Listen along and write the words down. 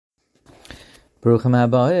Baruchim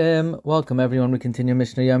Habayim. Welcome everyone. We continue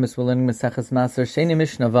Mishnah Yomis. We're learning Maseches Maser Sheni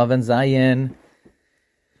Mishnah Vav and Zayin.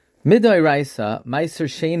 Midai Raisa, Meiser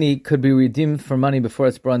Sheni could be redeemed for money before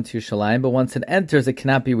it's brought into Yerushalayim, but once it enters, it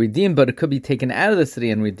cannot be redeemed, but it could be taken out of the city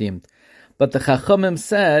and redeemed. But the Chachamim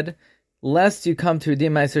said, lest you come to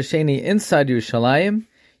redeem Meiser Sheni inside Yerushalayim,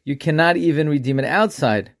 you cannot even redeem it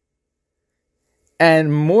outside.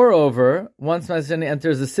 And moreover, once Meiser Sheni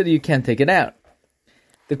enters the city, you can't take it out.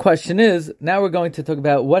 The question is, now we're going to talk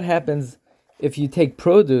about what happens if you take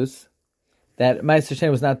produce that Meiser Sheni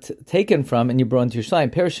was not taken from and you brought into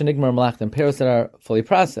Yerushalayim. Peros shenigmar malachtim, peros that are fully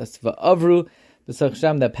processed. Va'avru b'sach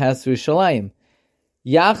sham, that pass through Yerushalayim.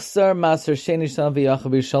 Yachsar Maser Sheni Yerushalayim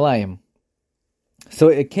v'yachav Yerushalayim. So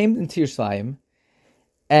it came into Yerushalayim,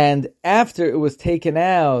 and after it was taken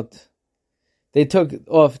out, they took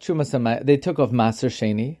off Maser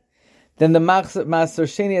Sheni. Then the Maser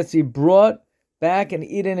Sheni has to be brought back and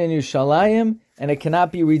eaten in Yerushalayim, and it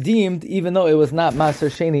cannot be redeemed, even though it was not Maser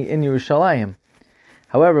Sheni in Yerushalayim.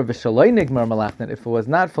 However, v'shaloi nigmar malachtan, if it was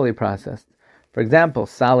not fully processed, for example,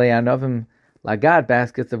 salei anovim lagat,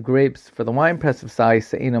 baskets of grapes for the wine press of sai,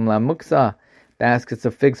 seinam la muksa, baskets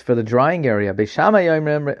of figs for the drying area. Beis Shammai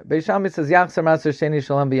says yachsar Maser Sheni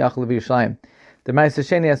shalom v'yachal v'Yerushalayim. The Maser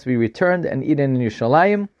Sheni has to be returned and eaten in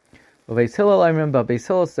Yerushalayim. Beis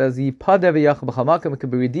Hillel says yipadeh v'yachal b'chal makom, it could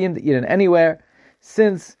be redeemed, eaten anywhere.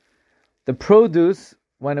 Since the produce,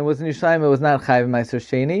 when it was in Yerushalayim, it was not Chayiv Meiser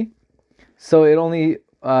Sheni, so it only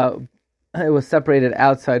it was separated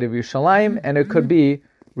outside of Yerushalayim, and it could be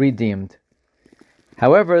redeemed.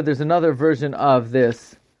 However, there's another version of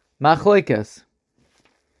this Machlokes.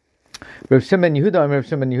 Rav Shimon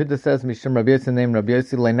Yehuda says, Mishum Rabbi Yossi named Rabbi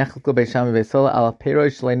Yossi le'nechelko Beis Shammai Beis Hillel al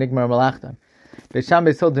perosh le'nigmar malachtan. Beis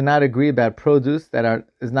Shammai Beis Hillel do not agree about produce that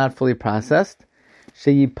is not fully processed.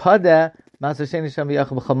 Sheyipadeh Maser Sheni Sham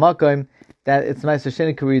v'yachal b'chal makom, that it's Maser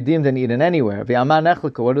Sheni could be redeemed and eaten anywhere. V'amar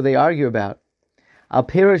nechelko, what do they argue about? Al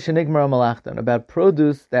perosh shenigmar malachtan, about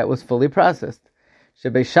produce that was fully processed.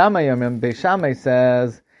 Beis Shammai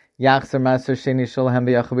says yachsar Maser Sheni shalom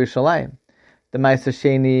v'yachal v'Yerushalayim. The Maser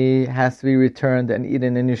Sheni has to be returned and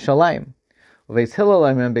eaten in Yerushalayim. Beis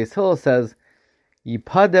Hillel says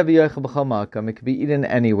yipadeh v'yachal b'chal makom, it could be eaten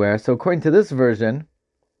anywhere. So according to this version,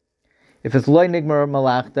 if it's loy nigmar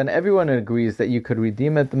malachtan, everyone agrees that you could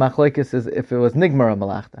redeem it. The machlokes is if it was nigmar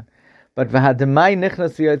malachtan. But v'hademai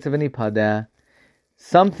nichnas v'yotzev v'nipadeh,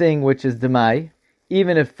 something which is demai,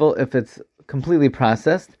 even if it's completely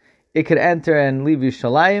processed, it could enter and leave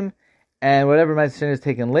Yerushalayim, and whatever Meiser Sheni is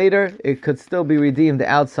taken later, it could still be redeemed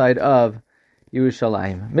outside of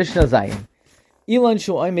Yerushalayim. Mishnah Zayin. Ilan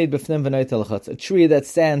shu'omed b'fnim v'noit elachotz, a tree that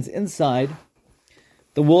stands inside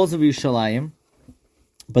the walls of Yerushalayim,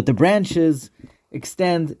 but the branches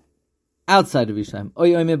extend outside of Yerushalayim. Or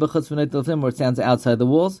it stands outside the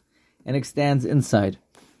walls and extends inside.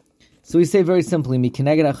 So we say very simply, the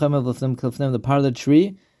part of the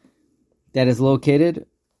tree that is located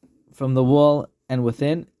from the wall and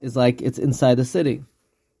within is like it's inside the city.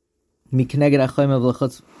 The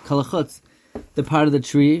part of the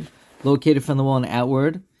tree located from the wall and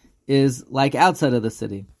outward is like outside of the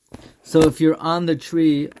city. So if you're on the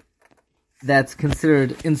tree that's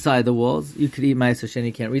considered inside the walls, you could eat Meiser Sheni,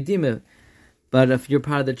 you can't redeem it. But if you're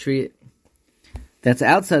part of the tree that's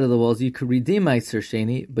outside of the walls, you could redeem Meiser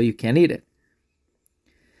Sheni, but you can't eat it.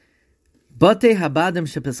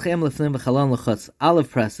 Olive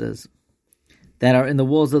presses that are in the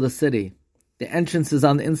walls of the city. The entrance is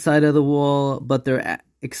on the inside of the wall, but their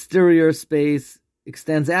exterior space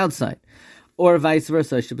extends outside. Or vice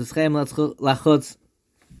versa,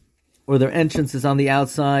 or their entrance is on the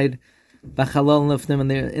outside, and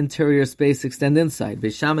their interior space extend inside.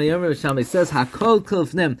 Beis Shammai says, Hakol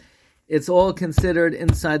klifnim, it's all considered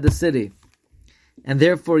inside the city. And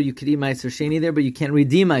therefore you could eat Meiser Sheni there, but you can't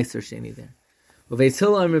redeem Meiser Sheni there. Beis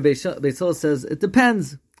Hillel says, it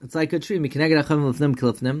depends. It's like a tree. The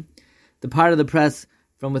part of the press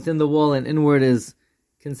from within the wall and inward is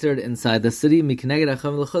considered inside the city. The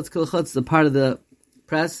part of the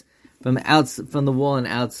press from the wall and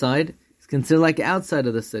outside is considered like outside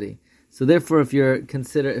of the city. So therefore,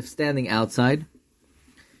 if standing outside,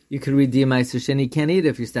 you could redeem Meiser Sheni, you can't eat it.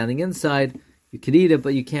 If you're standing inside, you could eat it,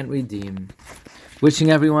 but you can't redeem.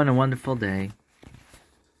 Wishing everyone a wonderful day.